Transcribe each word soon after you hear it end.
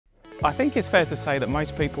I think it's fair to say that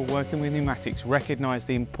most people working with pneumatics recognise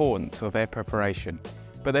the importance of air preparation,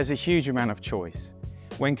 but there's a huge amount of choice.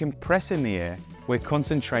 When compressing the air, we're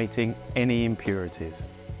concentrating any impurities.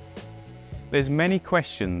 There's many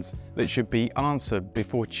questions that should be answered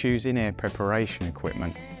before choosing air preparation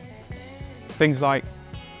equipment. Things like,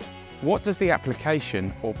 what does the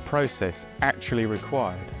application or process actually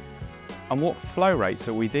require? And what flow rates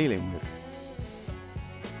are we dealing with?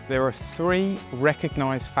 There are three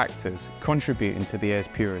recognised factors contributing to the air's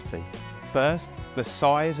purity. First, the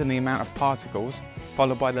size and the amount of particles,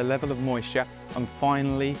 followed by the level of moisture, and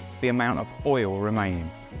finally, the amount of oil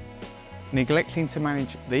remaining. Neglecting to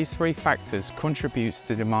manage these three factors contributes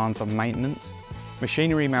to demands on maintenance,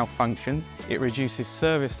 machinery malfunctions, it reduces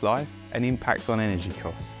service life and impacts on energy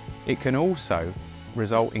costs. It can also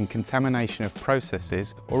result in contamination of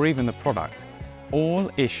processes or even the product,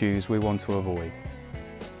 all issues we want to avoid.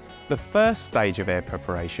 The first stage of air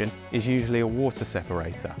preparation is usually a water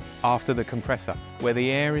separator after the compressor, where the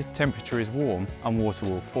air temperature is warm and water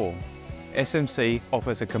will form. SMC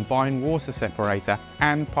offers a combined water separator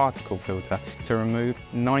and particle filter to remove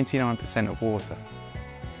 99% of water.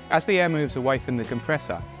 As the air moves away from the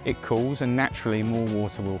compressor, it cools and naturally more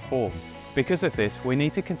water will form. Because of this, we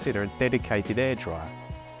need to consider a dedicated air dryer.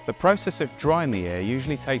 The process of drying the air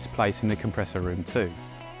usually takes place in the compressor room too.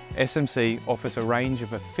 SMC offers a range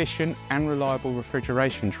of efficient and reliable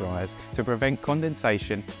refrigeration dryers to prevent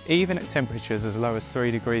condensation even at temperatures as low as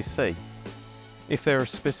 3 degrees C. If there are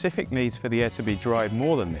specific needs for the air to be dried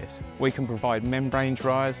more than this, we can provide membrane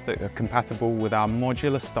dryers that are compatible with our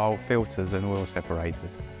modular style filters and oil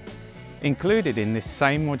separators. Included in this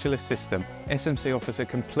same modular system, SMC offers a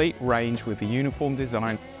complete range with a uniform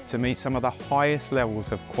design to meet some of the highest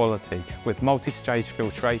levels of quality with multi-stage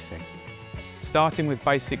filtration, starting with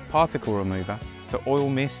basic particle remover to oil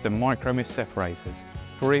mist and micro mist separators.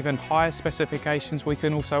 For even higher specifications, we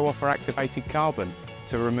can also offer activated carbon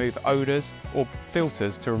to remove odours or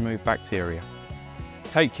filters to remove bacteria.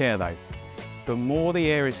 Take care though, the more the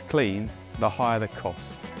air is cleaned, the higher the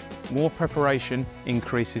cost. More preparation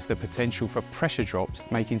increases the potential for pressure drops,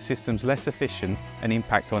 making systems less efficient and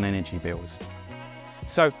impact on energy bills.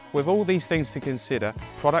 So, with all these things to consider,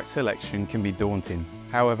 product selection can be daunting.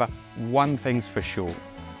 However, one thing's for sure,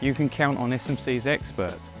 you can count on SMC's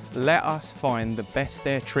experts. Let us find the best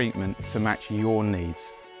air treatment to match your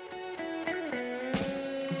needs.